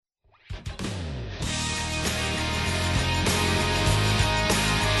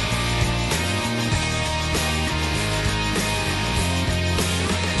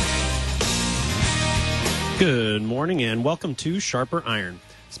Good morning and welcome to Sharper Iron.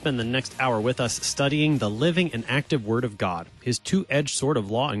 Spend the next hour with us studying the living and active Word of God, His two-edged sword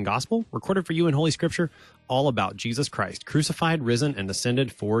of law and gospel, recorded for you in Holy Scripture, all about Jesus Christ, crucified, risen, and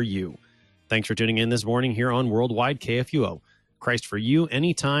ascended for you. Thanks for tuning in this morning here on Worldwide KFUO. Christ for you,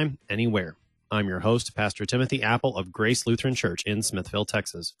 anytime, anywhere. I'm your host, Pastor Timothy Apple of Grace Lutheran Church in Smithville,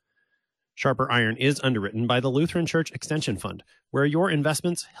 Texas. Sharper Iron is underwritten by the Lutheran Church Extension Fund, where your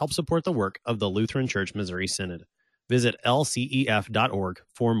investments help support the work of the Lutheran Church Missouri Synod. Visit lcef.org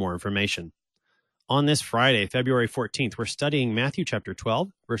for more information. On this Friday, February 14th, we're studying Matthew chapter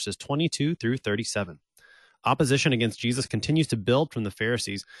 12, verses 22 through 37. Opposition against Jesus continues to build from the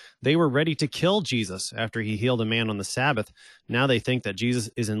Pharisees. They were ready to kill Jesus after he healed a man on the Sabbath. Now they think that Jesus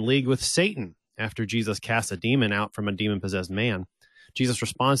is in league with Satan after Jesus cast a demon out from a demon-possessed man. Jesus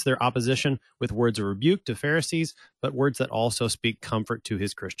responds to their opposition with words of rebuke to Pharisees, but words that also speak comfort to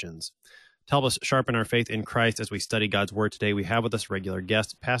his Christians. To help us sharpen our faith in Christ as we study God's Word today, we have with us regular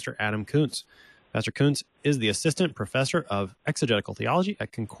guest, Pastor Adam Kuntz. Pastor Kuntz is the Assistant Professor of Exegetical Theology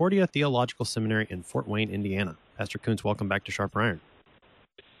at Concordia Theological Seminary in Fort Wayne, Indiana. Pastor Kuntz, welcome back to Sharper Iron.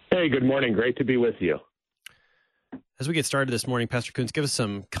 Hey, good morning. Great to be with you. As we get started this morning, Pastor Kuntz, give us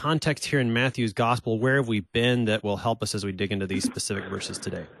some context here in Matthew's Gospel. Where have we been that will help us as we dig into these specific verses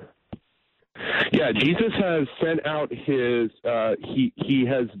today? Yeah, Jesus has sent out his, he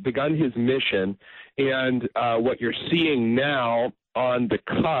has begun his mission, and what you're seeing now on the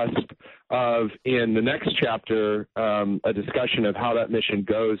cusp of, in the next chapter, a discussion of how that mission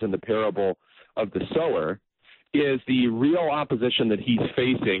goes in the parable of the sower, is the real opposition that he's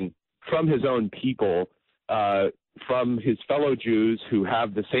facing from his own people, from his fellow Jews who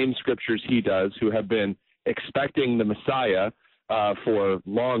have the same scriptures he does, who have been expecting the Messiah for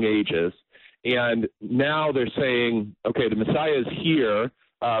long ages. And now they're saying, okay, the Messiah is here,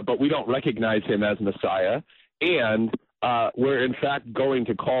 but we don't recognize him as Messiah. And we're in fact going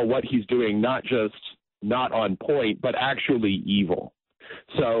to call what he's doing not just not on point, but actually evil.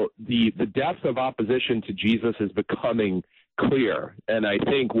 So the depth of opposition to Jesus is becoming clear. And I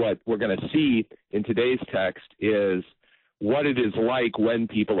think what we're going to see in today's text is what it is like when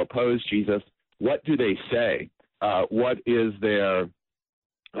people oppose Jesus. What do they say? What is their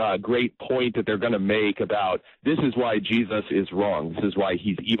great point that they're going to make about this is why Jesus is wrong. This is why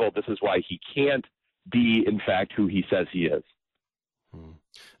he's evil. This is why he can't be, in fact, who he says he is.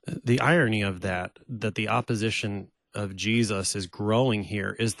 The irony of that the opposition of Jesus is growing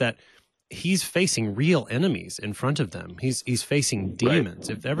here is that he's facing real enemies in front of them. He's facing demons.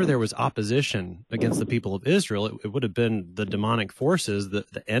 Right. If ever there was opposition against the people of Israel, it would have been the demonic forces,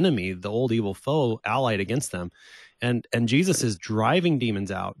 the enemy, the old evil foe allied against them. And Jesus is driving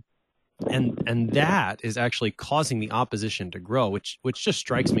demons out. And that is actually causing the opposition to grow, which just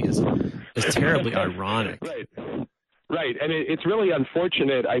strikes me as terribly ironic. Right. And it's really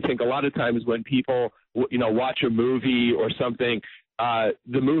unfortunate, I think, a lot of times when people, watch a movie or something,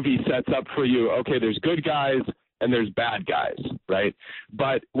 the movie sets up for you, okay, there's good guys and there's bad guys, right?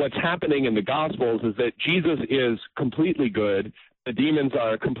 But what's happening in the Gospels is that Jesus is completely good, the demons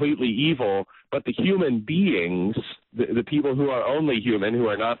are completely evil, but the human beings, the people who are only human, who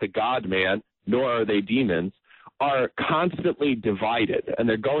are not the God-man, nor are they demons, are constantly divided, and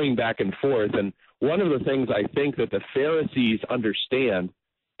they're going back and forth. And one of the things I think that the Pharisees understand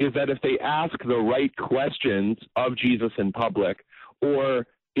is that if they ask the right questions of Jesus in public, or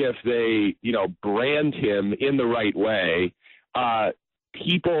if they, brand him in the right way,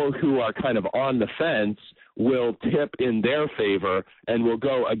 people who are kind of on the fence will tip in their favor and will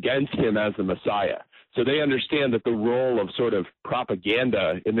go against him as the Messiah. So they understand that the role of sort of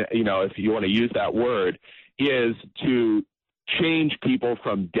propaganda, if you want to use that word, is to change people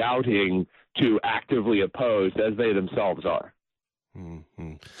from doubting to actively opposed as they themselves are.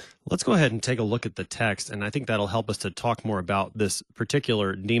 Mm-hmm. Let's go ahead and take a look at the text, and I think that'll help us to talk more about this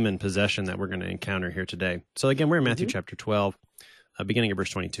particular demon possession that we're going to encounter here today. So again, we're in Matthew chapter 12, beginning of verse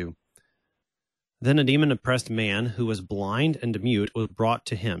 22. Then a demon-oppressed man who was blind and mute was brought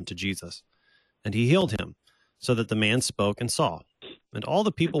to him, to Jesus, and he healed him, so that the man spoke and saw. And all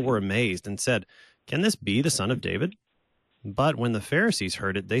the people were amazed and said, "Can this be the son of David?" But when the Pharisees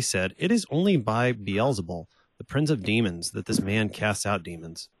heard it, they said, "It is only by Beelzebul, the prince of demons, that this man casts out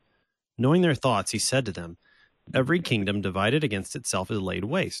demons." Knowing their thoughts, he said to them, "Every kingdom divided against itself is laid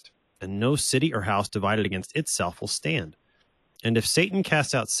waste, and no city or house divided against itself will stand. And if Satan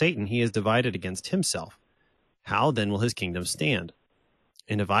casts out Satan, he is divided against himself. How then will his kingdom stand?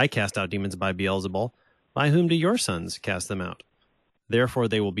 And if I cast out demons by Beelzebul, by whom do your sons cast them out? Therefore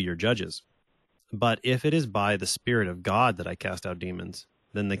they will be your judges. But if it is by the Spirit of God that I cast out demons,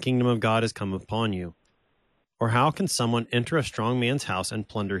 then the kingdom of God has come upon you. Or how can someone enter a strong man's house and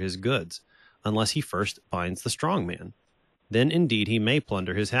plunder his goods, unless he first binds the strong man? Then indeed he may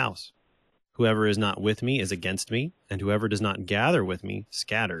plunder his house. Whoever is not with me is against me, and whoever does not gather with me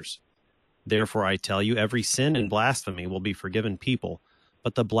scatters. Therefore I tell you, every sin and blasphemy will be forgiven people,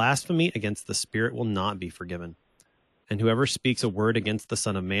 but the blasphemy against the Spirit will not be forgiven. And whoever speaks a word against the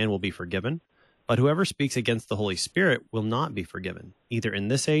Son of Man will be forgiven, but whoever speaks against the Holy Spirit will not be forgiven, either in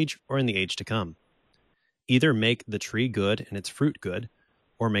this age or in the age to come. Either make the tree good and its fruit good,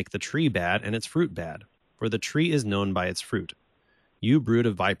 or make the tree bad and its fruit bad, for the tree is known by its fruit. You brood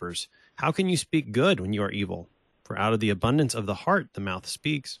of vipers, how can you speak good when you are evil? For out of the abundance of the heart the mouth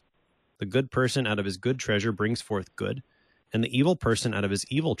speaks. The good person out of his good treasure brings forth good, and the evil person out of his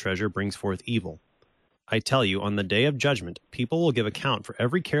evil treasure brings forth evil. I tell you, on the day of judgment, people will give account for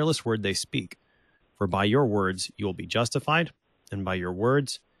every careless word they speak. For by your words you will be justified, and by your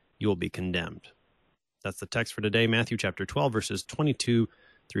words you will be condemned. That's the text for today, Matthew chapter 12, verses 22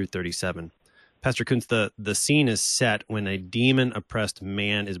 through 37. Pastor Kuntz, the scene is set when a demon-oppressed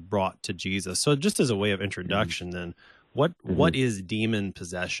man is brought to Jesus. So just as a way of introduction, then, what is demon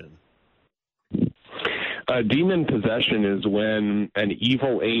possession? Demon possession is when an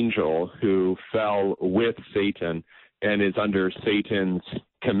evil angel who fell with Satan and is under Satan's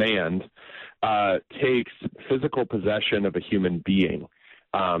command takes physical possession of a human being.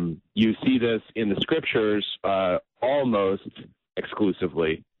 You see this in the scriptures almost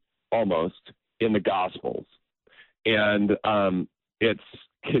exclusively, in the Gospels. And its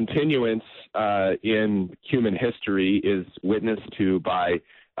continuance in human history is witnessed to by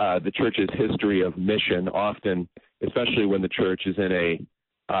the church's history of mission, often, especially when the church is in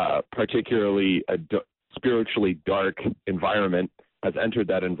a particularly spiritually dark environment, has entered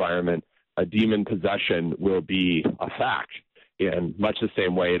that environment, a demon possession will be a fact, in much the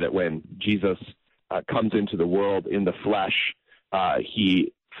same way that when Jesus comes into the world in the flesh,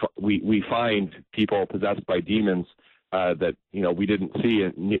 we find people possessed by demons that we didn't see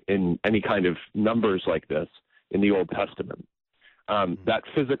in any kind of numbers like this in the Old Testament. That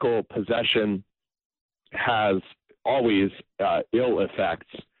physical possession has always ill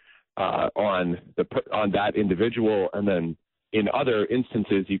effects on that individual, and then in other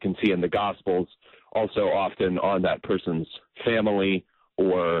instances you can see in the Gospels also often on that person's family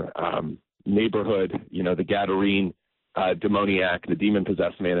or neighborhood. The Gadarene demoniac, the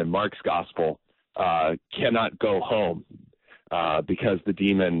demon-possessed man in Mark's Gospel, cannot go home because the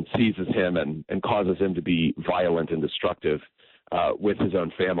demon seizes him and causes him to be violent and destructive with his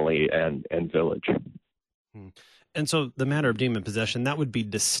own family and village. And so the matter of demon possession, that would be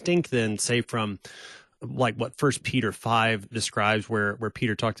distinct then, say, from like what 1 Peter 5 describes, where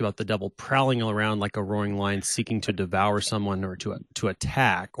Peter talked about the devil prowling around like a roaring lion seeking to devour someone or to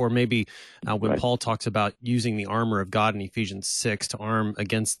attack, or maybe when Paul talks about using the armor of God in Ephesians 6 to arm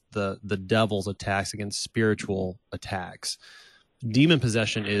against the devil's attacks, against spiritual attacks. Demon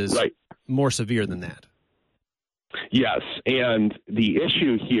possession is more severe than that. Yes, and the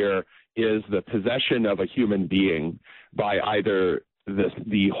issue here is the possession of a human being by either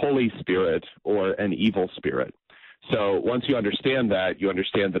the Holy Spirit or an evil spirit. So once you understand that, you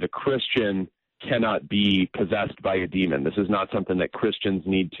understand that a Christian cannot be possessed by a demon. This is not something that Christians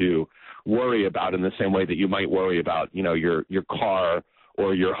need to worry about in the same way that you might worry about, your car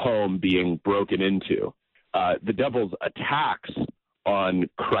or your home being broken into. The devil's attacks on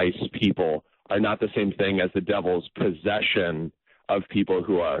Christ's people are not the same thing as the devil's possession of people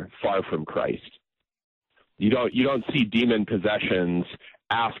who are far from Christ. You don't see demon possessions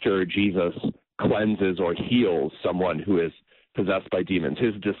after Jesus cleanses or heals someone who is possessed by demons.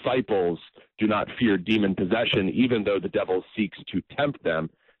 His disciples do not fear demon possession, even though the devil seeks to tempt them,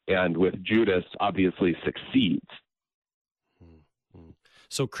 and with Judas obviously succeeds.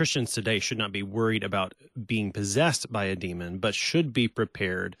 So Christians today should not be worried about being possessed by a demon, but should be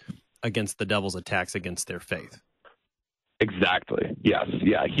prepared against the devil's attacks against their faith. Exactly. Yes.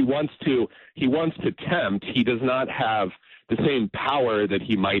 Yeah. He wants to tempt. He does not have the same power that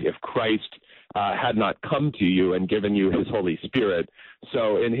he might if Christ had not come to you and given you his Holy Spirit.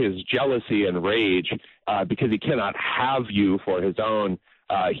 So in his jealousy and rage, because he cannot have you for his own,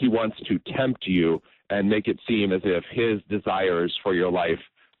 he wants to tempt you and make it seem as if his desires for your life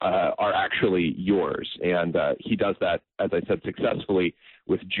are actually yours. And he does that, as I said, successfully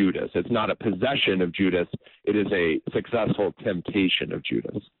with Judas. It's not a possession of Judas. It is a successful temptation of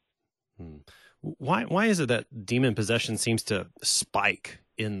Judas. Why is it that demon possession seems to spike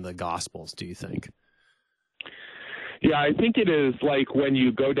in the Gospels, do you think? Yeah, I think it is like when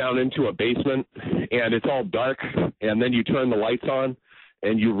you go down into a basement and it's all dark, and then you turn the lights on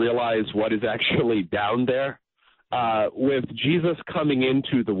and you realize what is actually down there. with Jesus coming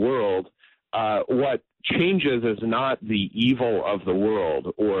into the world, what changes is not the evil of the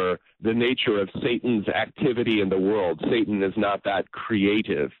world or the nature of Satan's activity in the world. Satan is not that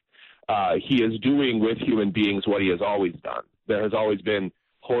creative. He is doing with human beings what he has always done. There has always been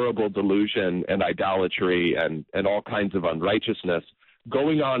horrible delusion and idolatry and all kinds of unrighteousness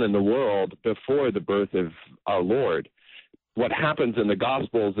going on in the world before the birth of our Lord. What happens in the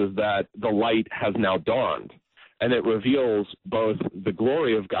Gospels is that the light has now dawned, and it reveals both the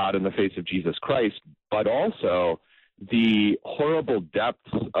glory of God in the face of Jesus Christ, but also the horrible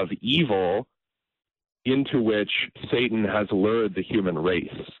depths of evil into which Satan has lured the human race.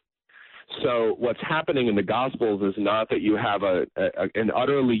 So what's happening in the Gospels is not that you have an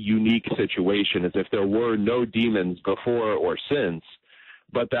utterly unique situation as if there were no demons before or since,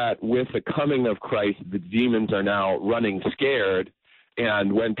 but that with the coming of Christ, the demons are now running scared.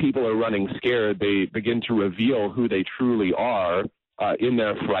 And when people are running scared, they begin to reveal who they truly are in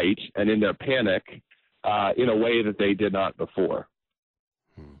their fright and in their panic in a way that they did not before.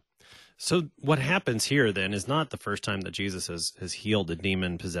 So what happens here then is not the first time that Jesus has healed a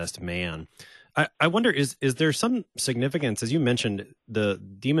demon-possessed man. I wonder, is there some significance, as you mentioned, the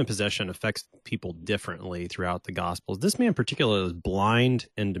demon possession affects people differently throughout the Gospels. This man particularly is blind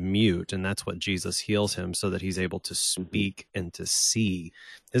and mute, and that's what Jesus heals him so that he's able to speak and to see.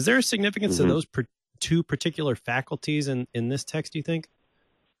 Is there a significance to those two particular faculties in this text, do you think?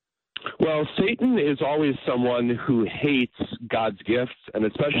 Well, Satan is always someone who hates God's gifts and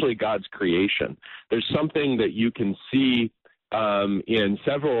especially God's creation. There's something that you can see in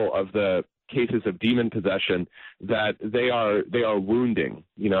several of the cases of demon possession that they are wounding.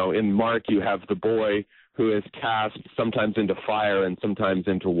 You know, in Mark, you have the boy who is cast sometimes into fire and sometimes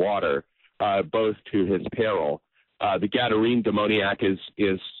into water, both to his peril. The Gadarene demoniac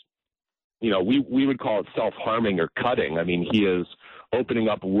is you know, we would call it self-harming or cutting. I mean, he is opening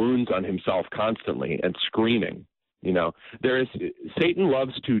up wounds on himself constantly and screaming. You know, Satan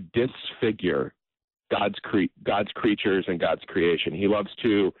loves to disfigure God's creatures and God's creation. He loves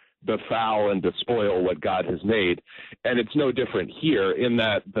to befoul and despoil what God has made. And it's no different here in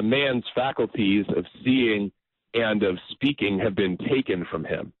that the man's faculties of seeing and of speaking have been taken from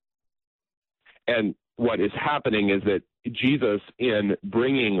him. And what is happening is that Jesus, in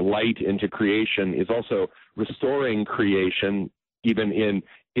bringing light into creation, is also restoring creation, even in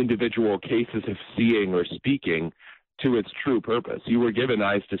individual cases of seeing or speaking, to its true purpose. You were given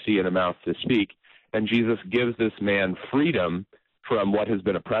eyes to see and a mouth to speak, and Jesus gives this man freedom from what has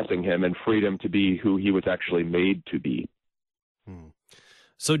been oppressing him and freedom to be who he was actually made to be.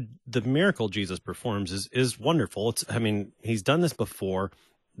 So the miracle Jesus performs is wonderful. He's done this before.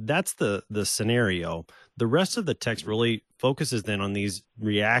 That's the scenario. The rest of the text really focuses then on these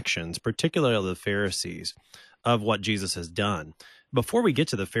reactions, particularly the Pharisees, of what Jesus has done. Before we get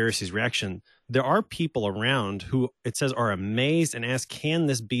to the Pharisees' reaction, there are people around who, it says, are amazed and ask, can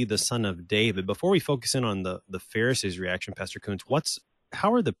this be the son of David? Before we focus in on the Pharisees' reaction, Pastor Kuntz,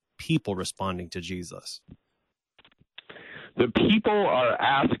 how are the people responding to Jesus? The people are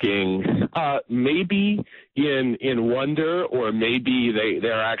asking, maybe in wonder, or maybe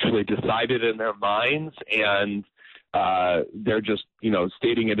they're actually decided in their minds, and they're just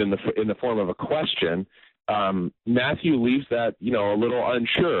stating it in the form of a question. Matthew leaves that a little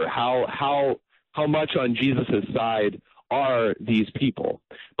unsure. How much on Jesus' side are these people?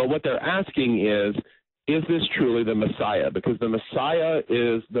 But what they're asking is this truly the Messiah? Because the Messiah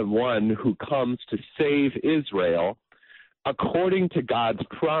is the one who comes to save Israel according to God's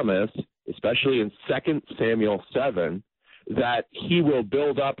promise, especially in 2 Samuel 7, that he will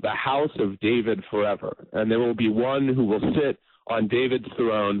build up the house of David forever, and there will be one who will sit on David's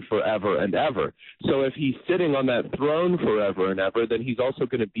throne forever and ever. So if he's sitting on that throne forever and ever, then he's also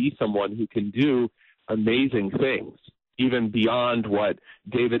going to be someone who can do amazing things, even beyond what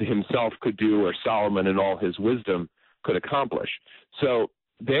David himself could do or Solomon in all his wisdom could accomplish. So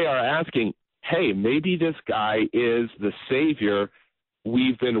they are asking, hey, maybe this guy is the Savior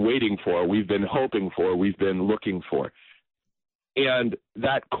we've been waiting for, we've been hoping for, we've been looking for. And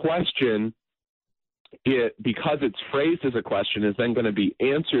that question, because it's phrased as a question, is then going to be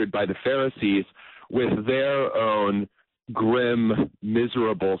answered by the Pharisees with their own grim,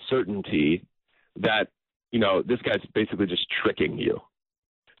 miserable certainty that, this guy's basically just tricking you.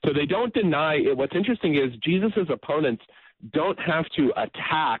 So they don't deny it. What's interesting is Jesus' opponents don't have to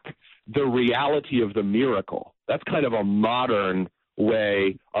attack the reality of the miracle. That's kind of a modern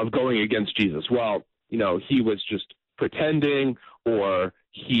way of going against Jesus. Well, he was just pretending, or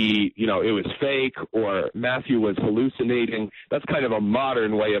it was fake, or Matthew was hallucinating. That's kind of a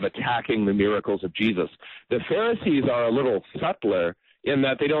modern way of attacking the miracles of Jesus. The Pharisees are a little subtler in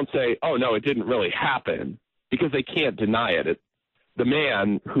that they don't say, oh, no, it didn't really happen, because they can't deny it. The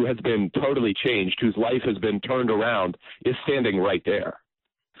man who has been totally changed, whose life has been turned around, is standing right there.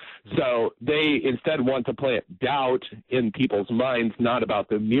 So they instead want to plant doubt in people's minds, not about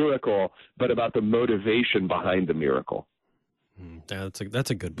the miracle, but about the motivation behind the miracle. That's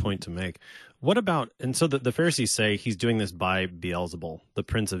a good point to make. What about, and so the Pharisees say he's doing this by Beelzebul, the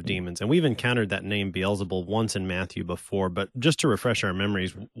prince of demons. And we've encountered that name Beelzebul once in Matthew before, but just to refresh our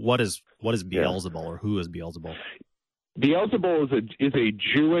memories, what is Beelzebul, or who is Beelzebul? Beelzebul is a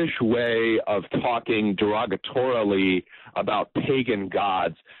Jewish way of talking derogatorily about pagan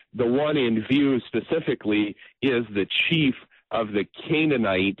gods. The one in view specifically is the chief of the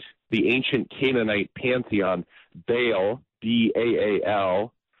ancient Canaanite pantheon, Baal,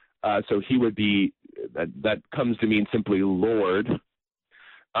 B-A-A-L. So he would be, that comes to mean simply Lord.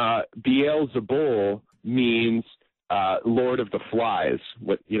 Beelzebul means Lord of the Flies,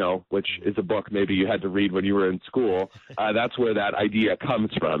 which is a book maybe you had to read when you were in school. That's where that idea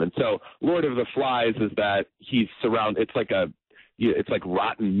comes from. And so Lord of the Flies is that he's surrounded, it's like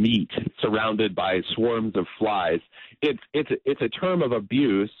rotten meat surrounded by swarms of flies. It's a term of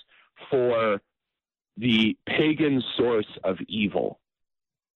abuse for the pagan source of evil.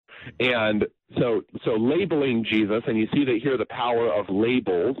 And so labeling Jesus, and you see that here the power of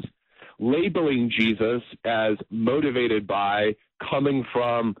labels, labeling Jesus as motivated by, coming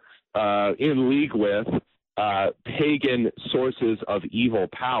from, in league with pagan sources of evil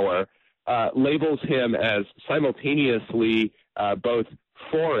power, labels him as simultaneously both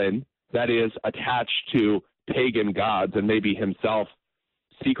foreign, that is, attached to pagan gods, and maybe himself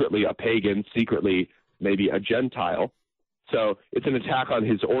secretly a pagan, secretly maybe a Gentile. So it's an attack on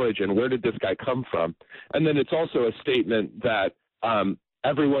his origin. Where did this guy come from? And then it's also a statement that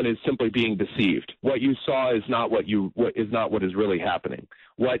everyone is simply being deceived. What you saw is not what is really happening.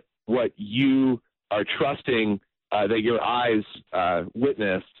 What you are trusting that your eyes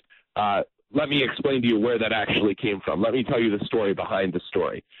witnessed. Let me explain to you where that actually came from. Let me tell you the story behind the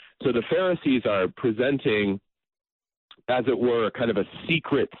story. So the Pharisees are presenting, as it were, kind of a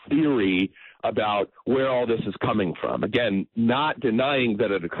secret theory about where all this is coming from. Again, not denying that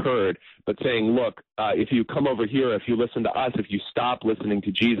it occurred, but saying, look, if you come over here, if you listen to us, if you stop listening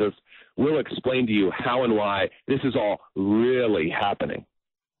to Jesus, we'll explain to you how and why this is all really happening.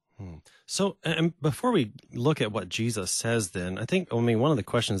 So, and before we look at what Jesus says, then, one of the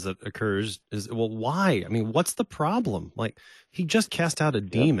questions that occurs is, well, why? I mean, what's the problem? Like, he just cast out a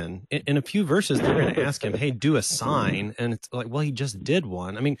demon. In a few verses, they're going to ask him, hey, do a sign. And it's like, well, he just did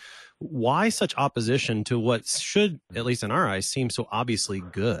one. I mean, why such opposition to what should, at least in our eyes, seem so obviously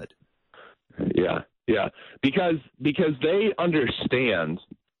good? Yeah. Because they understand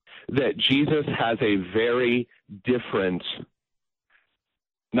that Jesus has a very different,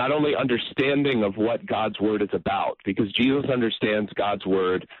 not only understanding of what God's word is about, because Jesus understands God's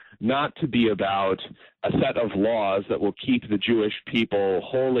word not to be about a set of laws that will keep the Jewish people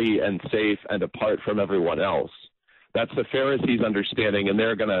holy and safe and apart from everyone else. That's the Pharisees' understanding, and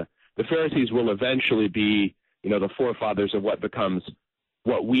the Pharisees will eventually be, the forefathers of what becomes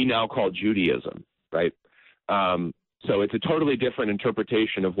what we now call Judaism, right? So it's a totally different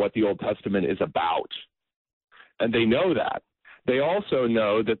interpretation of what the Old Testament is about, and they know that. They also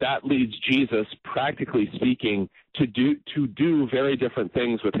know that leads Jesus, practically speaking, to do very different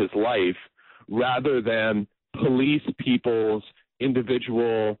things with his life, rather than police people's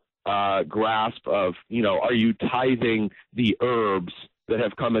individual grasp of, are you tithing the herbs that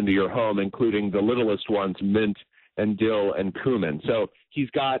have come into your home, including the littlest ones, mint and dill and cumin. So he's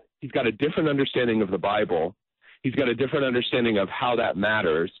got a different understanding of the Bible. He's got a different understanding of how that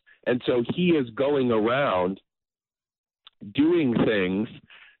matters. And so he is going around doing things,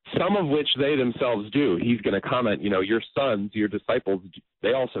 some of which they themselves do. He's going to comment, your sons, your disciples,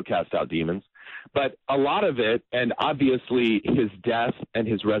 they also cast out demons. But a lot of it, and obviously his death and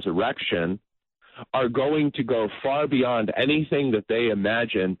his resurrection, are going to go far beyond anything that they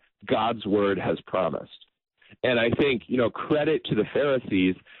imagine God's word has promised. And I think, credit to the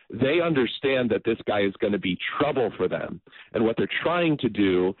Pharisees, they understand that this guy is going to be trouble for them. And what they're trying to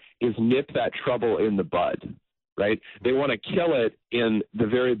do is nip that trouble in the bud. Right? They want to kill it in the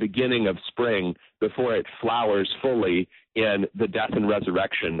very beginning of spring before it flowers fully in the death and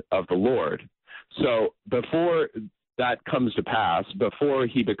resurrection of the Lord. So before that comes to pass, before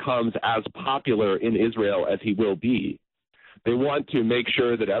he becomes as popular in Israel as he will be, they want to make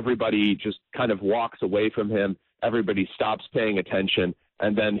sure that everybody just kind of walks away from him everybody stops paying attention,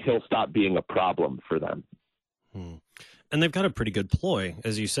 and then he'll stop being a problem for them. And they've got a pretty good ploy,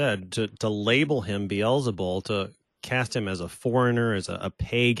 as you said, to label him Beelzebul, to cast him as a foreigner, as a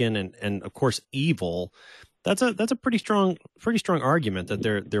pagan, and of course evil. That's a pretty strong argument that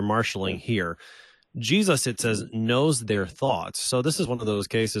they're marshaling here. Jesus, it says, knows their thoughts. So this is one of those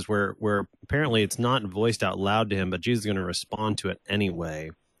cases where apparently it's not voiced out loud to him, but Jesus is going to respond to it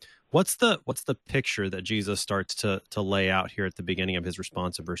anyway. What's the picture that Jesus starts to lay out here at the beginning of his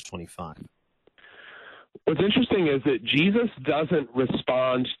response in verse 25? What's interesting is that Jesus doesn't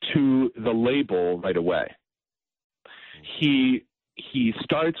respond to the label right away. He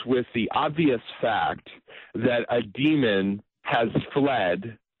starts with the obvious fact that a demon has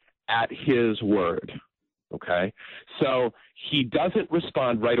fled at his word. Okay? So he doesn't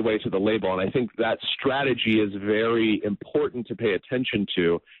respond right away to the label, and I think that strategy is very important to pay attention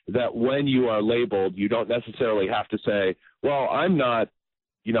to, that when you are labeled, you don't necessarily have to say, well, I'm not,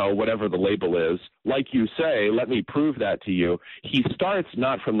 whatever the label is. Like you say, let me prove that to you. He starts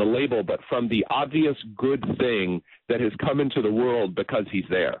not from the label, but from the obvious good thing that has come into the world because he's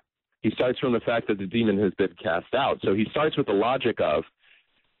there. He starts from the fact that the demon has been cast out. So he starts with the logic of,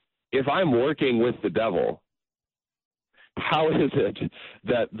 if I'm working with the devil, how is it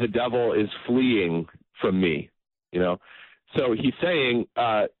that the devil is fleeing from me? So he's saying,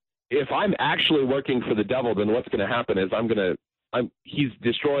 if I'm actually working for the devil, then what's going to happen is he's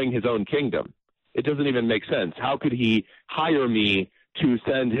destroying his own kingdom. It doesn't even make sense. How could he hire me to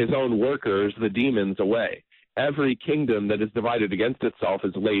send his own workers, the demons, away? Every kingdom that is divided against itself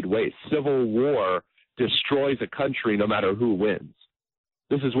is laid waste. Civil war destroys a country no matter who wins.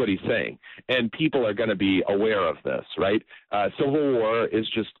 This is what he's saying. And people are going to be aware of this, right? Civil war is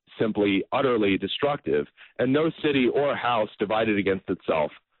just simply utterly destructive, and no city or house divided against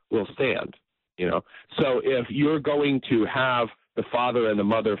itself will stand. So if you're going to have the father and the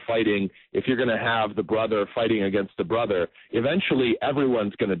mother fighting, if you're going to have the brother fighting against the brother, eventually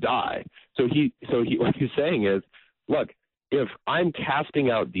everyone's going to die. So what he's saying is, look, if I'm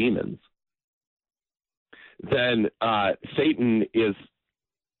casting out demons, then Satan is,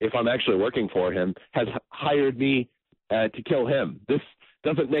 if I'm actually working for him, has hired me to kill him. This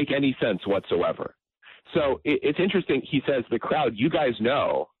doesn't make any sense whatsoever. So it's interesting. He says, the crowd, you guys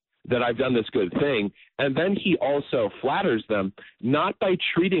know that I've done this good thing. And then he also flatters them, not by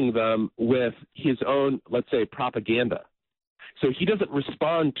treating them with his own, let's say, propaganda. So he doesn't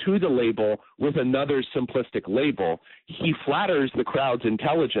respond to the label with another simplistic label. He flatters the crowd's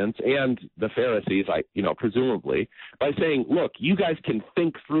intelligence and the Pharisees, presumably, by saying, look, you guys can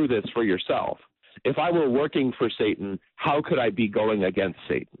think through this for yourself. If I were working for Satan, how could I be going against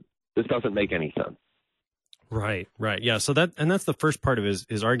Satan? This doesn't make any sense. Right. Yeah. So that's the first part of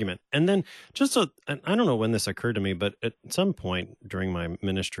his argument. And then and I don't know when this occurred to me, but at some point during my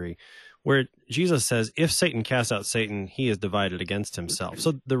ministry, where Jesus says, if Satan casts out Satan, he is divided against himself.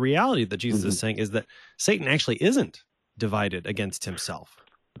 So the reality that Jesus is saying is that Satan actually isn't divided against himself.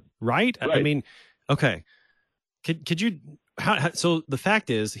 Right? I mean, okay. Could you, so the fact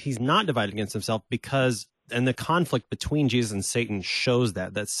is he's not divided against himself because, and the conflict between Jesus and Satan shows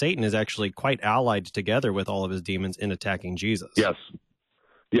that Satan is actually quite allied together with all of his demons in attacking Jesus. Yes.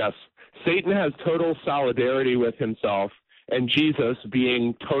 Satan has total solidarity with himself, and Jesus,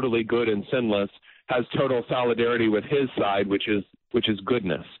 being totally good and sinless, has total solidarity with his side, which is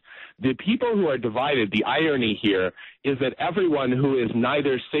goodness. The people who are divided, the irony here is that everyone who is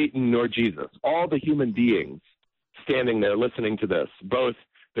neither Satan nor Jesus, all the human beings standing there listening to this, both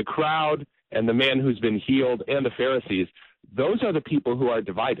the crowd and the man who's been healed and the Pharisees, those are the people who are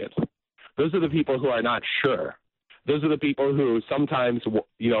divided. Those are the people who are not sure. Those are the people who sometimes,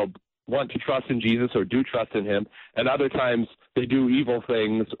 want to trust in Jesus or do trust in him, and other times they do evil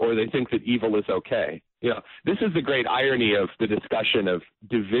things or they think that evil is okay. This is the great irony of the discussion of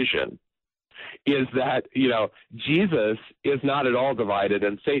division, is that, Jesus is not at all divided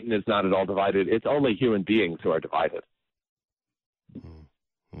and Satan is not at all divided. It's only human beings who are divided.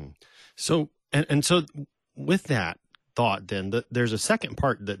 So, and so with that thought, then there's a second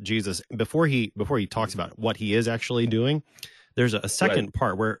part that Jesus, before he talks about what he is actually doing, there's a second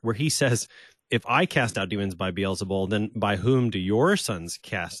part where he says, if I cast out demons by Beelzebul, then by whom do your sons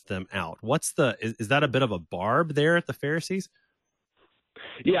cast them out? Is that a bit of a barb there at the Pharisees?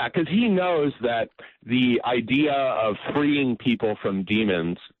 Yeah, because he knows that the idea of freeing people from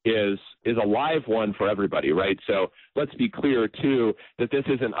demons is a live one for everybody, right? So let's be clear, too, that this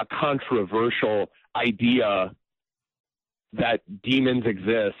isn't a controversial idea that demons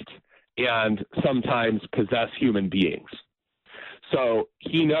exist and sometimes possess human beings. So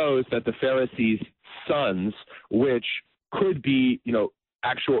he knows that the Pharisees sons, which could be,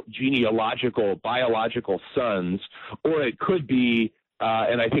 actual genealogical, biological sons, or it could be,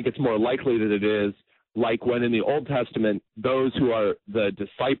 and I think it's more likely that it is, like when in the Old Testament, those who are the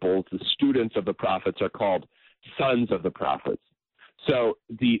disciples, the students of the prophets, are called sons of the prophets. So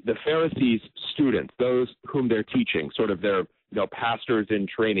the Pharisees' students, those whom they're teaching, sort of their pastors in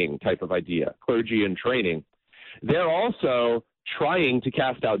training type of idea, clergy in training, they're also trying to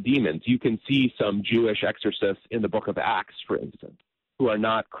cast out demons. You can see some Jewish exorcists in the book of Acts, for instance, who are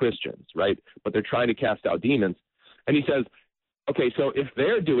not Christians, right? But they're trying to cast out demons. And he says, okay, so if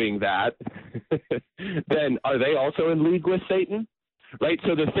they're doing that, then are they also in league with Satan? Right?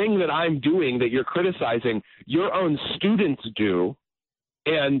 So the thing that I'm doing that you're criticizing, your own students do,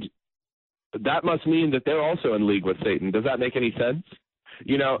 and that must mean that they're also in league with Satan. Does that make any sense?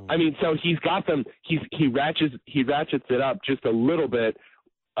 So he's got them, he ratchets it up just a little bit.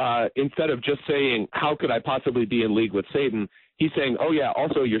 Instead of just saying, how could I possibly be in league with Satan? He's saying, oh yeah,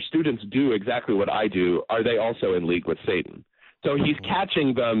 also your students do exactly what I do. Are they also in league with Satan? So he's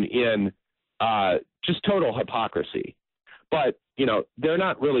catching them in just total hypocrisy. But, they're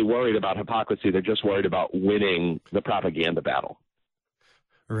not really worried about hypocrisy. They're just worried about winning the propaganda battle.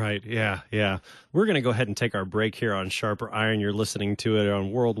 Right. Yeah. We're going to go ahead and take our break here on Sharper Iron. You're listening to it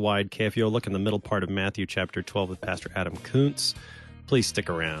on Worldwide KFUO. Look in the middle part of Matthew chapter 12 with Pastor Adam Kuntz. Please stick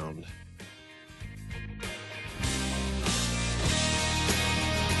around.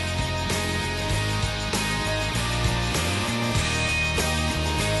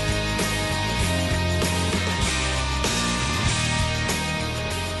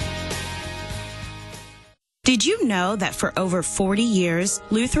 Did you know that for over 40 years,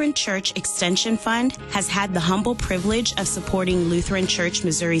 Lutheran Church Extension Fund has had the humble privilege of supporting Lutheran Church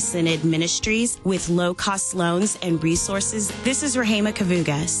Missouri Synod ministries with low-cost loans and resources? This is Rahema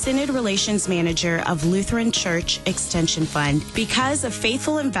Kavuga, Synod Relations Manager of Lutheran Church Extension Fund. Because of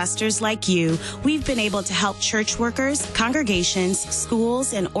faithful investors like you, we've been able to help church workers, congregations,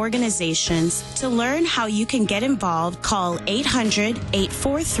 schools, and organizations. To learn how you can get involved, call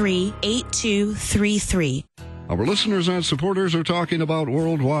 800-843-8233. Our listeners and supporters are talking about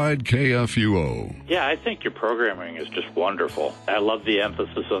Worldwide KFUO. Yeah, I think your programming is just wonderful. I love the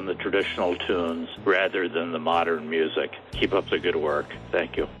emphasis on the traditional tunes rather than the modern music. Keep up the good work.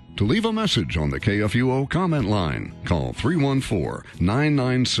 Thank you. To leave a message on the KFUO comment line, call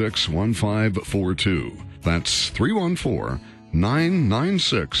 314-996-1542. That's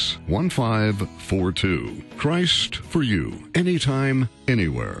 314-996-1542. Christ for you, anytime,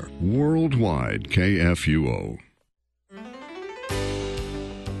 anywhere. Worldwide KFUO.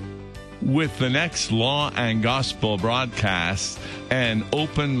 With the next Law and Gospel broadcast and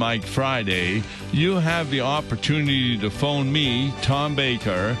Open Mic Friday, you have the opportunity to phone me, Tom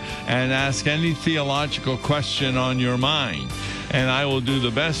Baker, and ask any theological question on your mind. And I will do the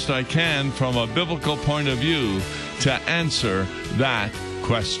best I can from a biblical point of view to answer that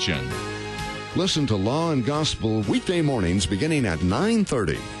question. Listen to Law and Gospel weekday mornings beginning at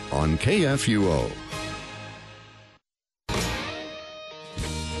 9:30 on KFUO.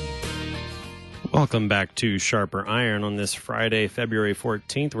 Welcome back to Sharper Iron. On this Friday, February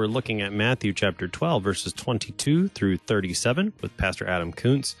 14th, we're looking at Matthew chapter 12, verses 22 through 37 with Pastor Adam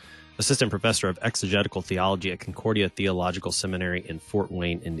Kuntz, Assistant Professor of Exegetical Theology at Concordia Theological Seminary in Fort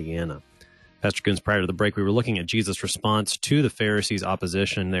Wayne, Indiana. Pastor Kuntz, prior to the break, we were looking at Jesus' response to the Pharisees'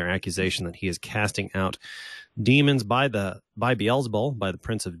 opposition, their accusation that he is casting out demons by Beelzebul, by the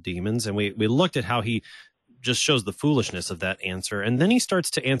prince of demons, and we looked at how he just shows the foolishness of that answer. And then he starts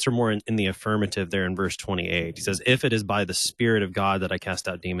to answer more in the affirmative there in verse 28. He says, if it is by the Spirit of God that I cast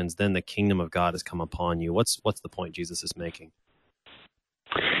out demons, then the kingdom of God has come upon you. What's the point Jesus is making?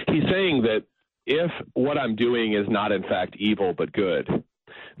 He's saying that if what I'm doing is not in fact evil but good,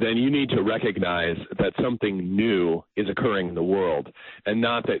 then you need to recognize that something new is occurring in the world, and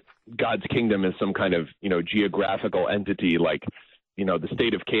not that God's kingdom is some kind of, geographical entity like, the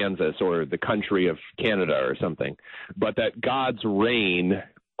state of Kansas or the country of Canada or something, but that God's reign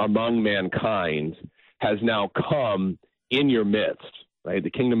among mankind has now come in your midst, right? The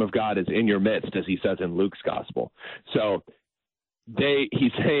kingdom of God is in your midst, as he says in Luke's gospel. So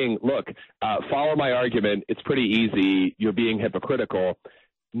he's saying, look, follow my argument. It's pretty easy. You're being hypocritical.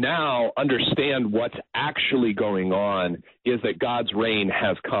 Now understand what's actually going on is that God's reign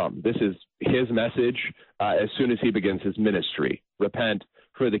has come. This is his message as soon as he begins his ministry. Repent,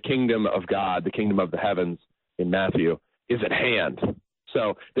 for the kingdom of God, the kingdom of the heavens in Matthew, is at hand.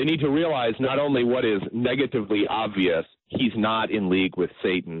 So they need to realize not only what is negatively obvious, he's not in league with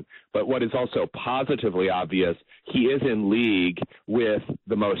Satan, but what is also positively obvious, he is in league with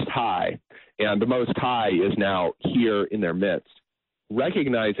the Most High, and the Most High is now here in their midst.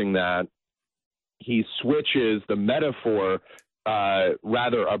 Recognizing that, he switches the metaphor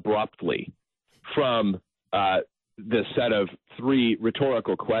rather abruptly from the set of three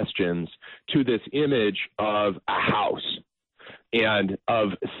rhetorical questions to this image of a house and of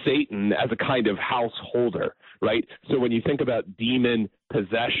Satan as a kind of householder, right? So when you think about demon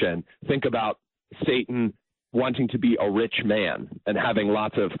possession, think about Satan wanting to be a rich man and having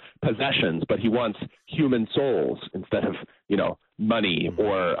lots of possessions, but he wants human souls instead of, money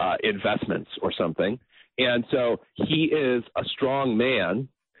or investments or something. And so he is a strong man,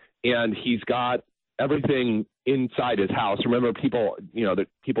 and he's got everything inside his house. Remember, people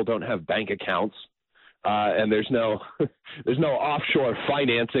don't have bank accounts, and there's no offshore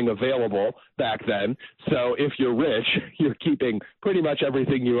financing available back then. So if you're rich, you're keeping pretty much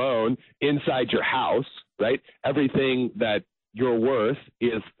everything you own inside your house, right? Everything that you're worth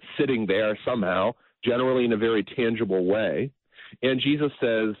is sitting there somehow, generally in a very tangible way. And Jesus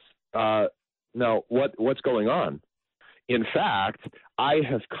says, no, what's going on? In fact, I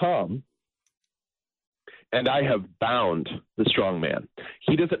have come and I have bound the strong man.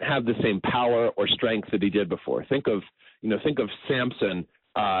 He doesn't have the same power or strength that he did before. Think of Samson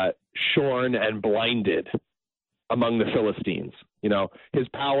shorn and blinded among the Philistines. His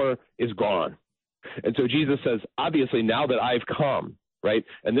power is gone. And so Jesus says, obviously, now that I've come, right?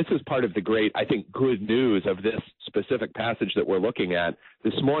 And this is part of the great, I think, good news of this specific passage that we're looking at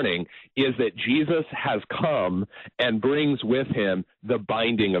this morning, is that Jesus has come and brings with him the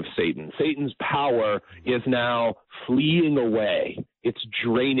binding of Satan. Satan's power is now fleeing away. It's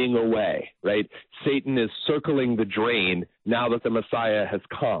draining away, right? Satan is circling the drain now that the Messiah has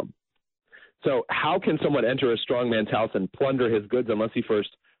come. So how can someone enter a strong man's house and plunder his goods unless he first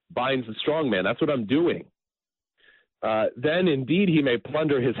binds the strong man? That's what I'm doing. Then indeed he may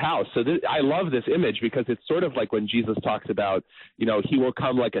plunder his house. So I love this image because it's sort of like when Jesus talks about, he will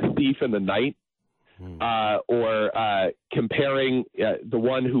come like a thief in the night, or comparing the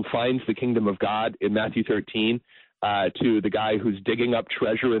one who finds the kingdom of God in Matthew 13 to the guy who's digging up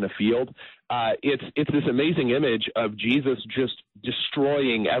treasure in a field. It's this amazing image of Jesus just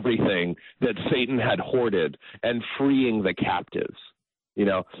destroying everything that Satan had hoarded and freeing the captives.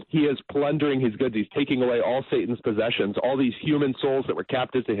 He is plundering his goods. He's taking away all Satan's possessions, all these human souls that were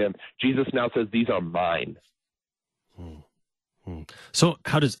captive to him. Jesus now says, these are mine. So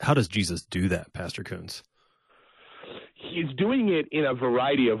how does Jesus do that, Pastor Coons? He's doing it in a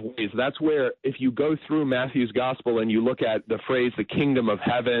variety of ways. That's where, if you go through Matthew's gospel and you look at the phrase, the kingdom of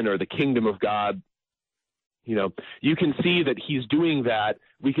heaven or the kingdom of God, you can see that he's doing that.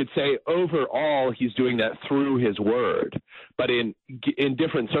 We could say overall he's doing that through his word. But in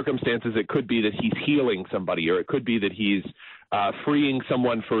different circumstances, it could be that he's healing somebody, or it could be that he's freeing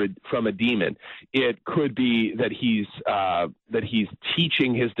someone from a demon. It could be that he's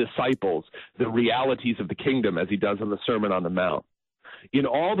teaching his disciples the realities of the kingdom, as he does in the Sermon on the Mount. In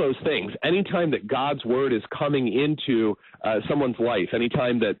all those things, anytime that God's word is coming into someone's life,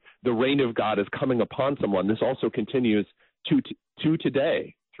 anytime that the reign of God is coming upon someone, this also continues to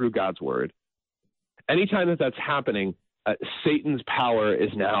today through God's word. Anytime that that's happening, Satan's power is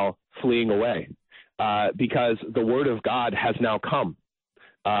now fleeing away because the word of God has now come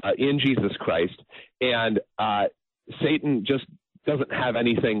in Jesus Christ, and Satan just doesn't have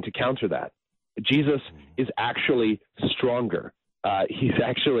anything to counter that. Jesus is actually stronger. He's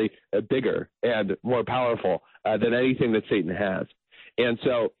actually bigger and more powerful than anything that Satan has. And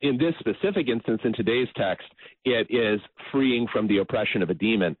so in this specific instance, in today's text, it is freeing from the oppression of a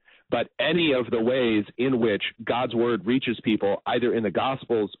demon. But any of the ways in which God's word reaches people, either in the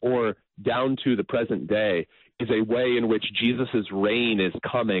Gospels or down to the present day, is a way in which Jesus' reign is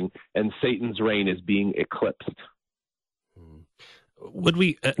coming and Satan's reign is being eclipsed. Would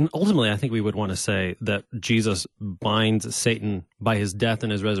we, and ultimately, I think we would want to say that Jesus binds Satan by his death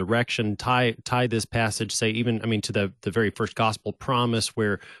and his resurrection, tie this passage, say even, to the very first gospel promise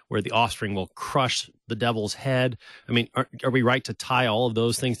where the offspring will crush the devil's head. Are we right to tie all of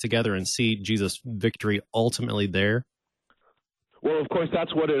those things together and see Jesus' victory ultimately there? Well, of course,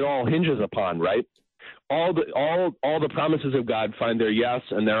 that's what it all hinges upon, right? All the promises of God find their yes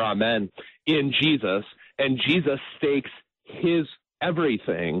and their amen in Jesus, and Jesus stakes his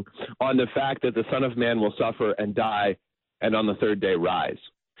everything on the fact that the Son of Man will suffer and die and on the third day rise.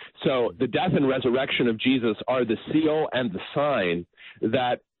 So the death and resurrection of Jesus are the seal and the sign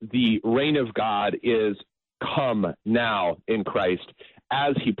that the reign of God is come now in Christ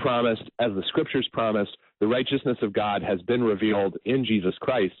as he promised, as the scriptures promised, the righteousness of God has been revealed in Jesus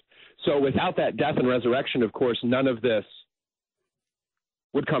Christ. So without that death and resurrection, of course, none of this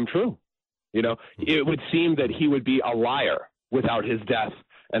would come true. You know, it would seem that he would be a liar without his death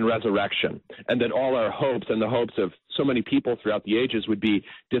and resurrection, and that all our hopes and the hopes of so many people throughout the ages would be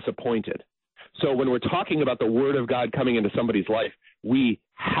disappointed. So when we're talking about the word of God coming into somebody's life, we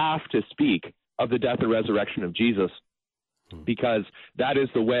have to speak of the death and resurrection of Jesus, because that is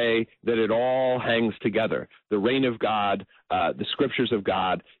the way that it all hangs together. The reign of God, the scriptures of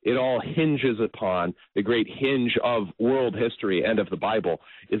God, it all hinges upon the great hinge of world history and of the Bible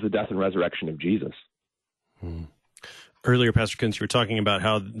is the death and resurrection of Jesus. Earlier, Pastor Kuntz, you were talking about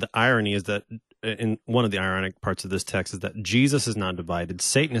how the irony is that in one of the ironic parts of this text is that Jesus is not divided,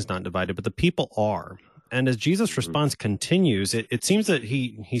 Satan is not divided, but the people are. And as Jesus' response continues, it seems that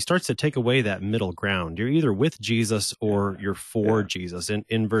he starts to take away that middle ground. You're either with Jesus or you're for Jesus.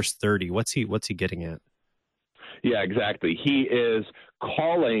 In verse 30, what's he getting at? Yeah, exactly. He is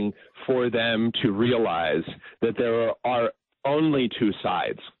calling for them to realize that there are only two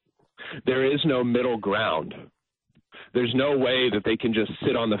sides. There is no middle ground. There's no way that they can just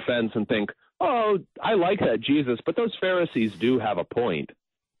sit on the fence and think, oh, I like that Jesus, but those Pharisees do have a point.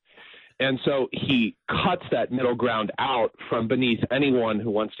 And so he cuts that middle ground out from beneath anyone who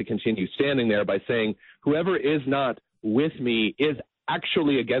wants to continue standing there by saying, whoever is not with me is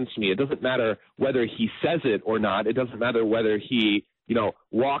actually against me. It doesn't matter whether he says it or not. It doesn't matter whether he,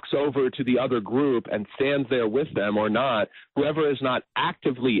 walks over to the other group and stands there with them or not. Whoever is not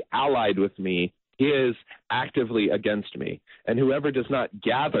actively allied with me is actively against me. And whoever does not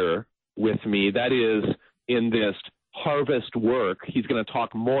gather with me, that is in this harvest work, he's going to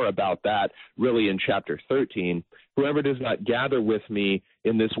talk more about that really in chapter 13. Whoever does not gather with me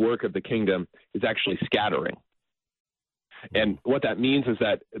in this work of the kingdom is actually scattering. And what that means is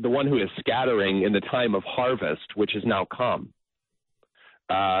that the one who is scattering in the time of harvest, which has now come,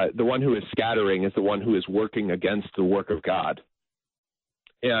 the one who is scattering is the one who is working against the work of God.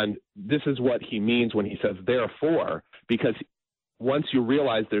 And this is what he means when he says, therefore, because once you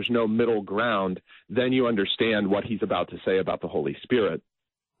realize there's no middle ground, then you understand what he's about to say about the Holy Spirit.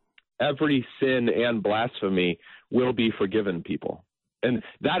 Every sin and blasphemy will be forgiven people. And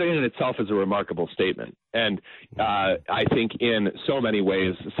that in itself is a remarkable statement. And I think in so many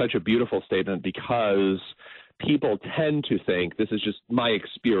ways, such a beautiful statement, because people tend to think, this is just my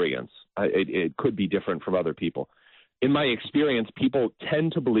experience, it could be different from other people. In my experience, people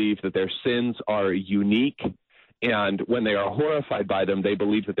tend to believe that their sins are unique, and when they are horrified by them, they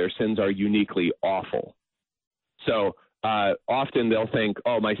believe that their sins are uniquely awful. So often they'll think,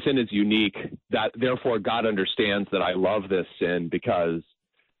 oh, my sin is unique, that therefore God understands that I love this sin because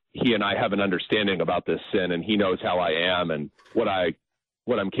he and I have an understanding about this sin, and he knows how I am and what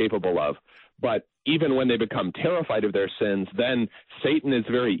I'm capable of. But even when they become terrified of their sins, then Satan is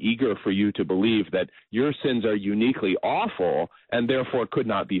very eager for you to believe that your sins are uniquely awful and therefore could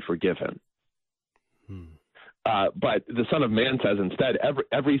not be forgiven. But the Son of Man says instead,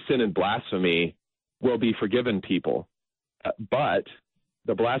 every sin and blasphemy will be forgiven people, but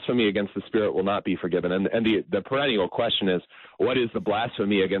the blasphemy against the Spirit will not be forgiven. And the perennial question is, what is the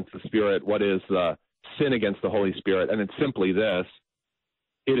blasphemy against the Spirit? What is the sin against the Holy Spirit? And it's simply this.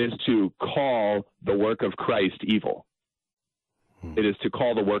 It is to call the work of Christ evil. It is to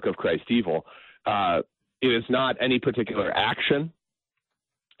call the work of Christ evil. It is not any particular action,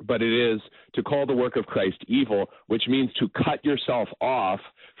 but it is to call the work of Christ evil, which means to cut yourself off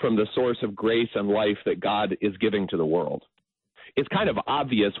from the source of grace and life that God is giving to the world. It's kind of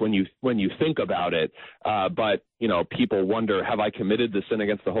obvious when you think about it, but people wonder, have I committed the sin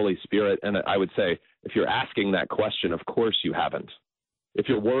against the Holy Spirit? And I would say, if you're asking that question, of course you haven't. If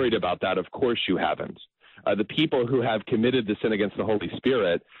you're worried about that, of course you haven't. The people who have committed the sin against the Holy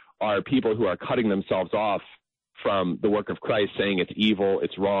Spirit are people who are cutting themselves off from the work of Christ, saying it's evil,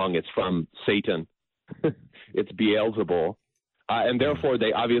 it's wrong, it's from Satan, it's Beelzebul, and therefore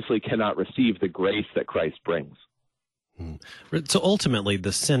they obviously cannot receive the grace that Christ brings. So ultimately,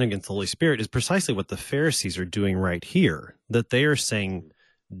 the sin against the Holy Spirit is precisely what the Pharisees are doing right here, that they are saying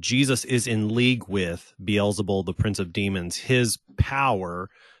Jesus is in league with Beelzebul, the prince of demons. His power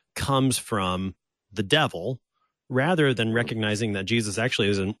comes from the devil, rather than recognizing that Jesus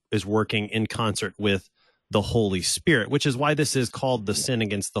actually is working in concert with the Holy Spirit, which is why this is called the sin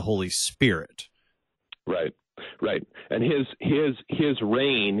against the Holy Spirit. Right. And his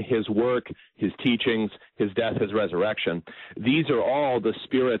reign, his work, his teachings, his death, his resurrection, these are all the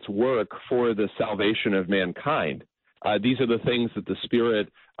Spirit's work for the salvation of mankind. These are the things that the Spirit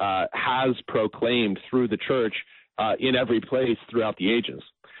has proclaimed through the church in every place throughout the ages.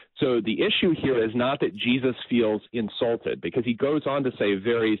 So the issue here is not that Jesus feels insulted, because he goes on to say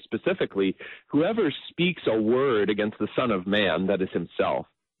very specifically, whoever speaks a word against the Son of Man, that is himself,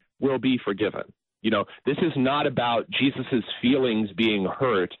 will be forgiven. This is not about Jesus's feelings being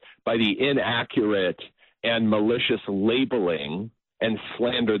hurt by the inaccurate and malicious labeling and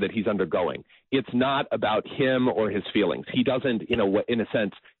slander that he's undergoing. It's not about him or his feelings. He doesn't, in a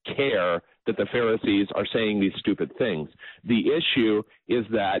sense, care that the Pharisees are saying these stupid things. The issue is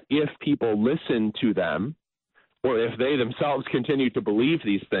that if people listen to them, or if they themselves continue to believe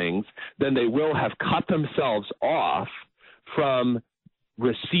these things, then they will have cut themselves off from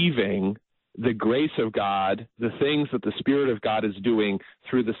receiving the grace of God, the things that the Spirit of God is doing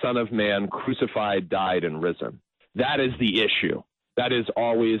through the Son of Man, crucified, died, and risen. That is the issue. That is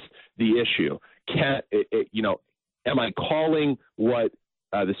always the issue. Am I calling what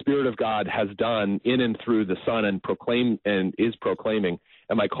the Spirit of God has done in and through the Son and is proclaiming?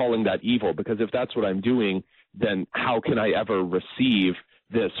 Am I calling that evil? Because if that's what I'm doing, then how can I ever receive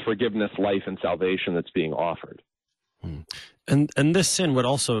this forgiveness, life, and salvation that's being offered? And this sin would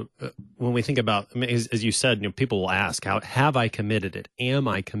also, when we think about, as you said, people will ask, "How have I committed it? Am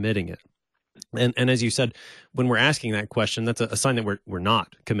I committing it?" And as you said, when we're asking that question, that's a sign that we're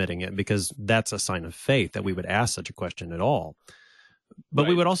not committing it, because that's a sign of faith that we would ask such a question at all. But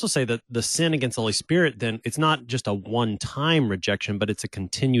we would also say that the sin against the Holy Spirit, then, it's not just a one-time rejection, but it's a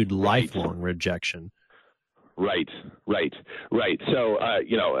continued lifelong rejection. Right. So,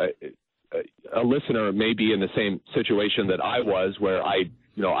 a listener may be in the same situation that I was, where I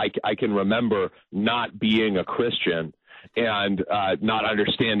can remember not being a Christian and not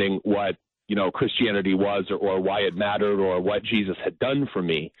understanding what Christianity was, or why it mattered, or what Jesus had done for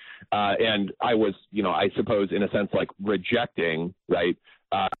me. And I was, I suppose, in a sense, like rejecting,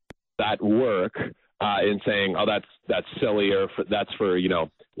 that work and saying, oh, that's silly, or that's for,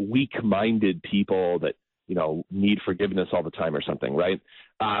 weak-minded people that, need forgiveness all the time or something, right?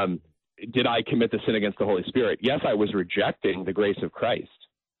 Did I commit the sin against the Holy Spirit? Yes, I was rejecting the grace of Christ.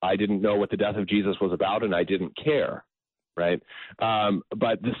 I didn't know what the death of Jesus was about, and I didn't care. Right.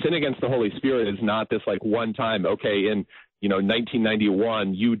 But the sin against the Holy Spirit is not this like one time, okay, in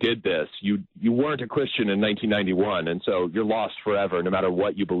 1991, you did this. You weren't a Christian in 1991, and so you're lost forever, no matter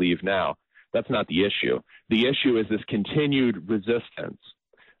what you believe now. That's not the issue. The issue is this continued resistance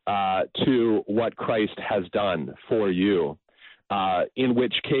to what Christ has done for you, in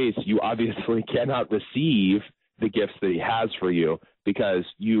which case you obviously cannot receive the gifts that he has for you, because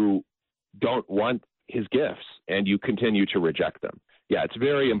you don't want his gifts, and you continue to reject them. Yeah, it's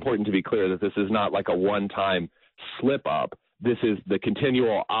very important to be clear that this is not like a one-time slip-up. This is the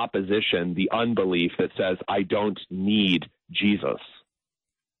continual opposition, the unbelief that says, I don't need Jesus.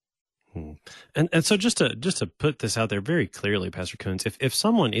 And so just to put this out there very clearly, Pastor Coons, if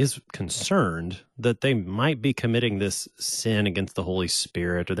someone is concerned that they might be committing this sin against the Holy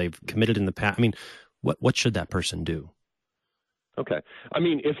Spirit, or they've committed in the past, what should that person do? Okay.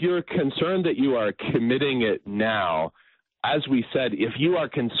 If you're concerned that you are committing it now, as we said, if you are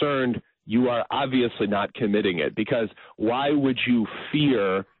concerned, you are obviously not committing it, because why would you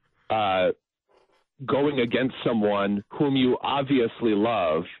fear going against someone whom you obviously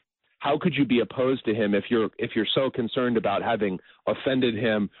love? How could you be opposed to him if you're so concerned about having offended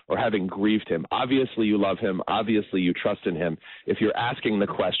him or having grieved him? Obviously you love him. Obviously you trust in him. If you're asking the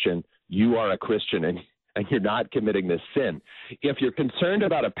question, you are a Christian, and you're not committing this sin. If you're concerned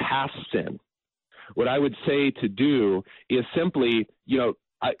about a past sin, what I would say to do is simply,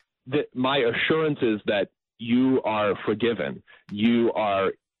 my assurance is that you are forgiven. You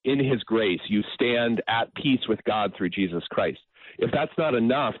are in his grace. You stand at peace with God through Jesus Christ. If that's not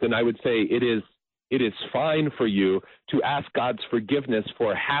enough, then I would say it is fine for you to ask God's forgiveness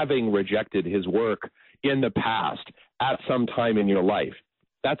for having rejected his work in the past at some time in your life.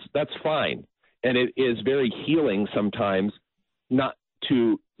 That's fine. And it is very healing sometimes not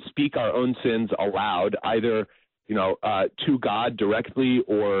to speak our own sins aloud, either to God directly,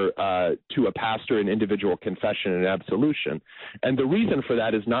 or to a pastor in individual confession and absolution. And the reason for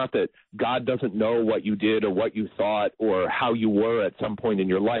that is not that God doesn't know what you did or what you thought or how you were at some point in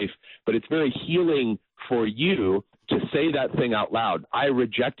your life, but it's very healing for you to say that thing out loud. I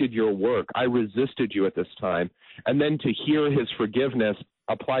rejected your work. I resisted you at this time. And then to hear his forgiveness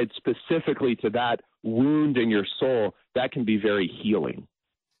applied specifically to that wound in your soul, that can be very healing.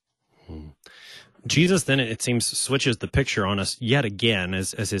 Jesus then, it seems, switches the picture on us yet again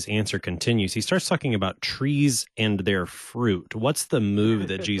as his answer continues. He starts talking about trees and their fruit. What's the move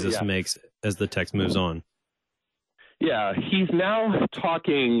that Jesus makes as the text moves on? Yeah, he's now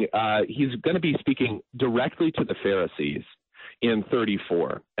talking, he's going to be speaking directly to the Pharisees in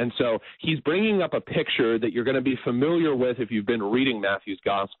 34. And so he's bringing up a picture that you're going to be familiar with if you've been reading Matthew's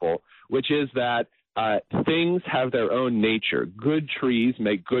gospel, which is that things have their own nature. Good trees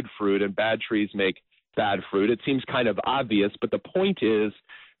make good fruit and bad trees make bad fruit. It seems kind of obvious, but the point is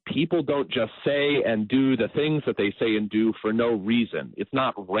people don't just say and do the things that they say and do for no reason. It's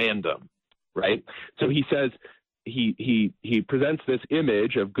not random, right? So he says, he presents this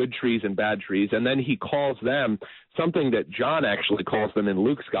image of good trees and bad trees, and then he calls them something that John actually calls them in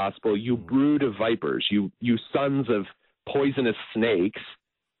Luke's gospel, you brood of vipers, you sons of poisonous snakes.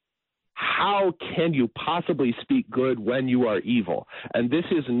 How can you possibly speak good when you are evil? And this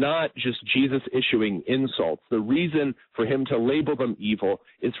is not just Jesus issuing insults. The reason for him to label them evil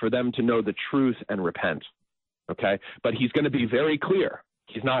is for them to know the truth and repent. Okay? But he's going to be very clear.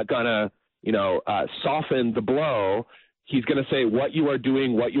 He's not going to soften the blow. He's going to say what you are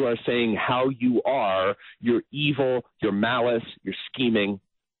doing, what you are saying, how you are, your evil, your malice, your scheming,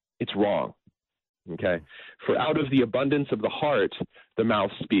 it's wrong. Okay? For out of the abundance of the heart, the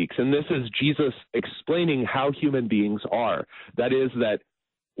mouth speaks. And this is Jesus explaining how human beings are. That is that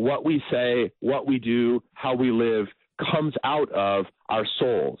what we say, what we do, how we live comes out of our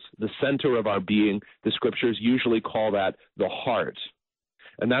souls, the center of our being. The scriptures usually call that the heart.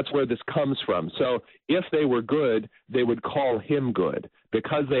 And that's where this comes from. So if they were good, they would call him good.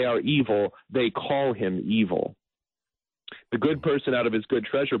 Because they are evil, they call him evil. The good person out of his good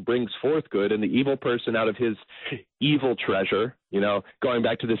treasure brings forth good, and the evil person out of his evil treasure, going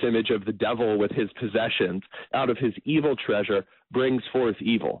back to this image of the devil with his possessions, out of his evil treasure brings forth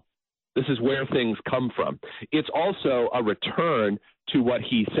evil. This is where things come from. It's also a return to what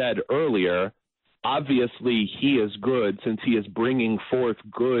he said earlier. Obviously, he is good since he is bringing forth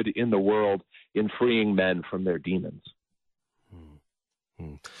good in the world in freeing men from their demons.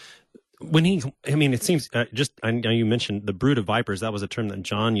 It seems I know you mentioned the brood of vipers. That was a term that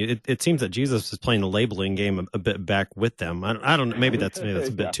John used. It seems that Jesus is playing the labeling game a bit back with them. I don't know. Maybe that's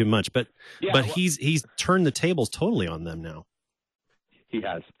a bit too much, but he's turned the tables totally on them now. He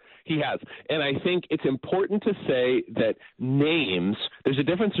has. And I think it's important to say that names, there's a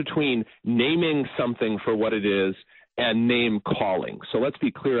difference between naming something for what it is and name calling. So let's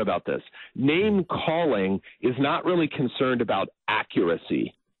be clear about this. Name calling is not really concerned about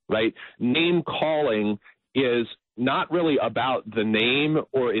accuracy, right? Name calling is not really about the name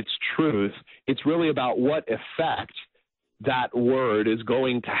or its truth. It's really about what effect that word is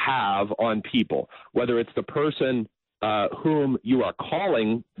going to have on people, whether it's the person whom you are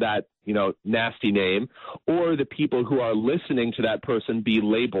calling that, nasty name, or the people who are listening to that person be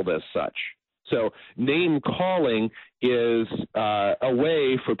labeled as such. So name calling is a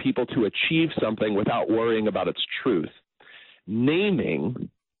way for people to achieve something without worrying about its truth.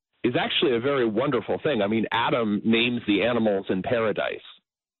 Naming is actually a very wonderful thing. I mean, Adam names the animals in paradise.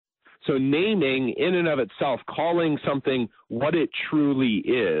 So naming in and of itself, calling something what it truly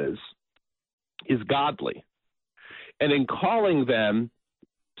is godly. And in calling them,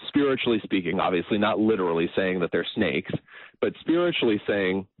 spiritually speaking, obviously not literally saying that they're snakes, but spiritually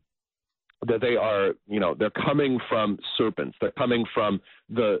saying that they are, they're coming from serpents. They're coming from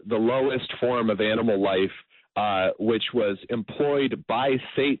the lowest form of animal life, which was employed by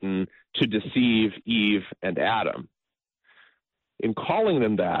Satan to deceive Eve and Adam. In calling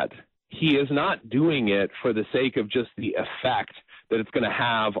them that, he is not doing it for the sake of just the effect that it's going to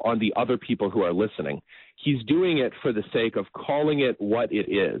have on the other people who are listening. He's doing it for the sake of calling it what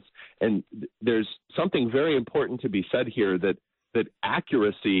it is. And there's something very important to be said here, that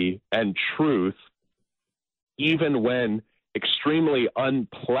accuracy and truth, even when extremely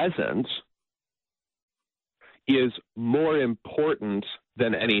unpleasant, is more important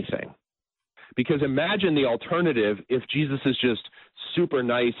than anything. Because imagine the alternative if Jesus is just super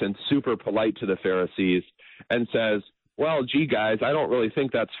nice and super polite to the Pharisees and says, well, gee, guys, I don't really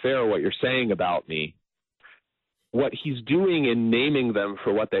think that's fair what you're saying about me. What he's doing in naming them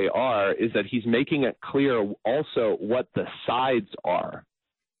for what they are is that he's making it clear also what the sides are,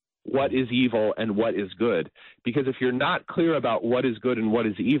 what is evil and what is good. Because if you're not clear about what is good and what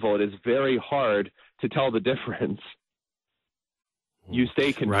is evil, it is very hard to tell the difference. You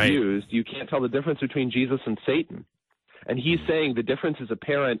stay confused. Right. You can't tell the difference between Jesus and Satan. And he's saying the difference is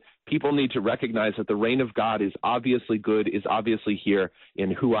apparent. People need to recognize that the reign of God is obviously good, is obviously here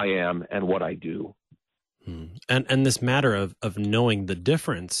in who I am and what I do. And this matter of knowing the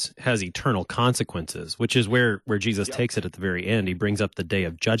difference has eternal consequences, which is where Jesus takes it at the very end. He brings up the day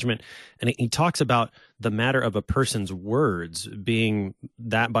of judgment, and he talks about the matter of a person's words being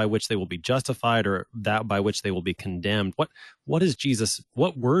that by which they will be justified or that by which they will be condemned.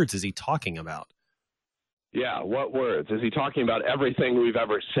 What words is he talking about? Yeah, what words? Is he talking about everything we've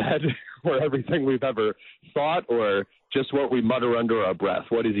ever said or everything we've ever thought, or just what we mutter under our breath?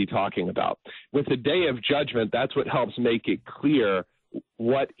 What is he talking about? With the day of judgment, that's what helps make it clear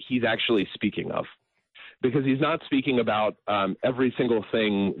what he's actually speaking of. Because he's not speaking about every single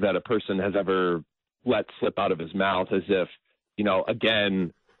thing that a person has ever let slip out of his mouth, as if,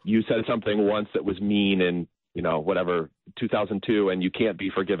 again, you said something once that was mean in, 2002, and you can't be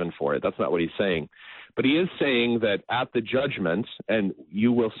forgiven for it. That's not what he's saying. But he is saying that at the judgment, and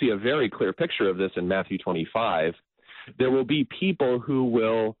you will see a very clear picture of this in Matthew 25, there will be people who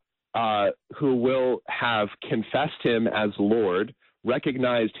will have confessed him as Lord,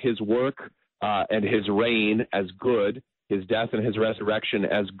 recognized his work and his reign as good, his death and his resurrection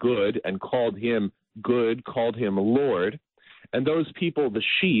as good, and called him good, called him Lord. And those people, the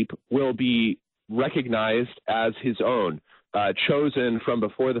sheep, will be recognized as his own, chosen from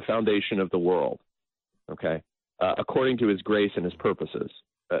before the foundation of the world, according to his grace and his purposes.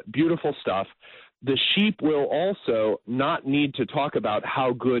 Beautiful stuff. The sheep will also not need to talk about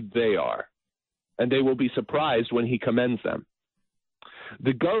how good they are, and they will be surprised when he commends them.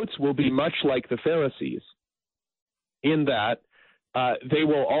 The goats will be much like the Pharisees in that they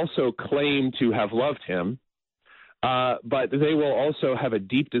will also claim to have loved him, but they will also have a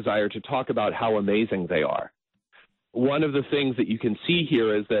deep desire to talk about how amazing they are. One of the things that you can see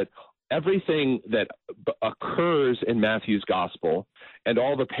here is that everything that occurs in Matthew's gospel and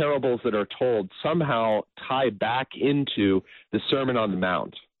all the parables that are told somehow tie back into the Sermon on the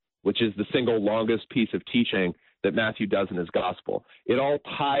Mount, which is the single longest piece of teaching that Matthew does in his gospel. It all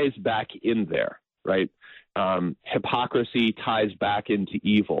ties back in there, right? Hypocrisy ties back into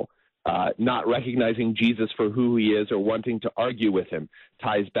evil. Not recognizing Jesus for who he is or wanting to argue with him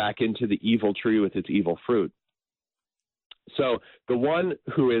ties back into the evil tree with its evil fruit. So the one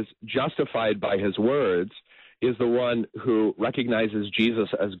who is justified by his words is the one who recognizes Jesus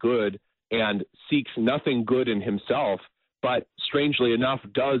as good and seeks nothing good in himself, but strangely enough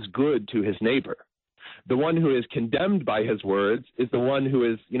does good to his neighbor. The one who is condemned by his words is the one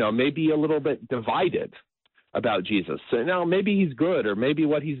who is, maybe a little bit divided about Jesus. So now maybe he's good, or maybe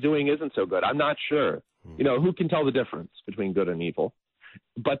what he's doing isn't so good. I'm not sure. Who can tell the difference between good and evil?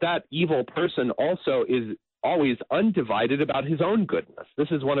 But that evil person also is always undivided about his own goodness. This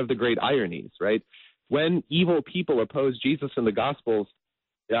is one of the great ironies, right? When evil people oppose Jesus in the Gospels,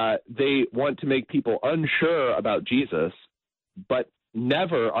 they want to make people unsure about Jesus, but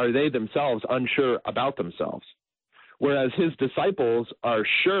never are they themselves unsure about themselves. Whereas his disciples are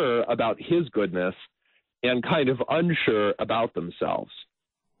sure about his goodness and kind of unsure about themselves.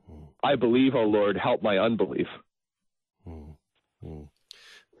 I believe, O Lord, help my unbelief.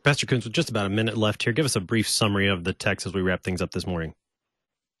 Pastor Coons, with just about a minute left here, give us a brief summary of the text as we wrap things up this morning.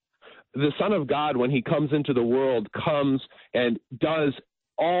 The Son of God, when he comes into the world, comes and does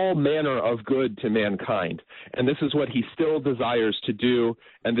all manner of good to mankind. And this is what he still desires to do,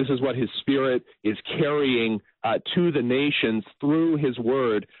 and this is what his Spirit is carrying to the nations through his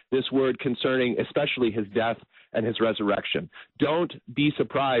word, this word concerning especially his death and his resurrection. Don't be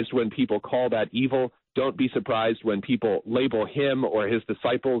surprised when people call that evil. Don't be surprised when people label him or his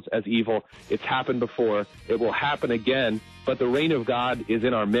disciples as evil. It's happened before. It will happen again. But the reign of God is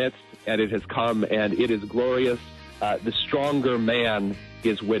in our midst, and it has come, and it is glorious. The stronger man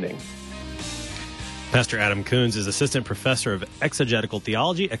is winning. Pastor Adam Coons is Assistant Professor of Exegetical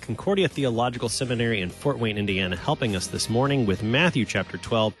Theology at Concordia Theological Seminary in Fort Wayne, Indiana, helping us this morning with Matthew chapter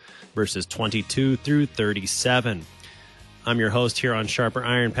 12, verses 22 through 37. I'm your host here on Sharper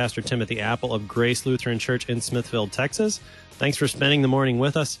Iron, Pastor Timothy Apple of Grace Lutheran Church in Smithville, Texas. Thanks for spending the morning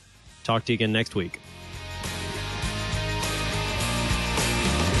with us. Talk to you again next week.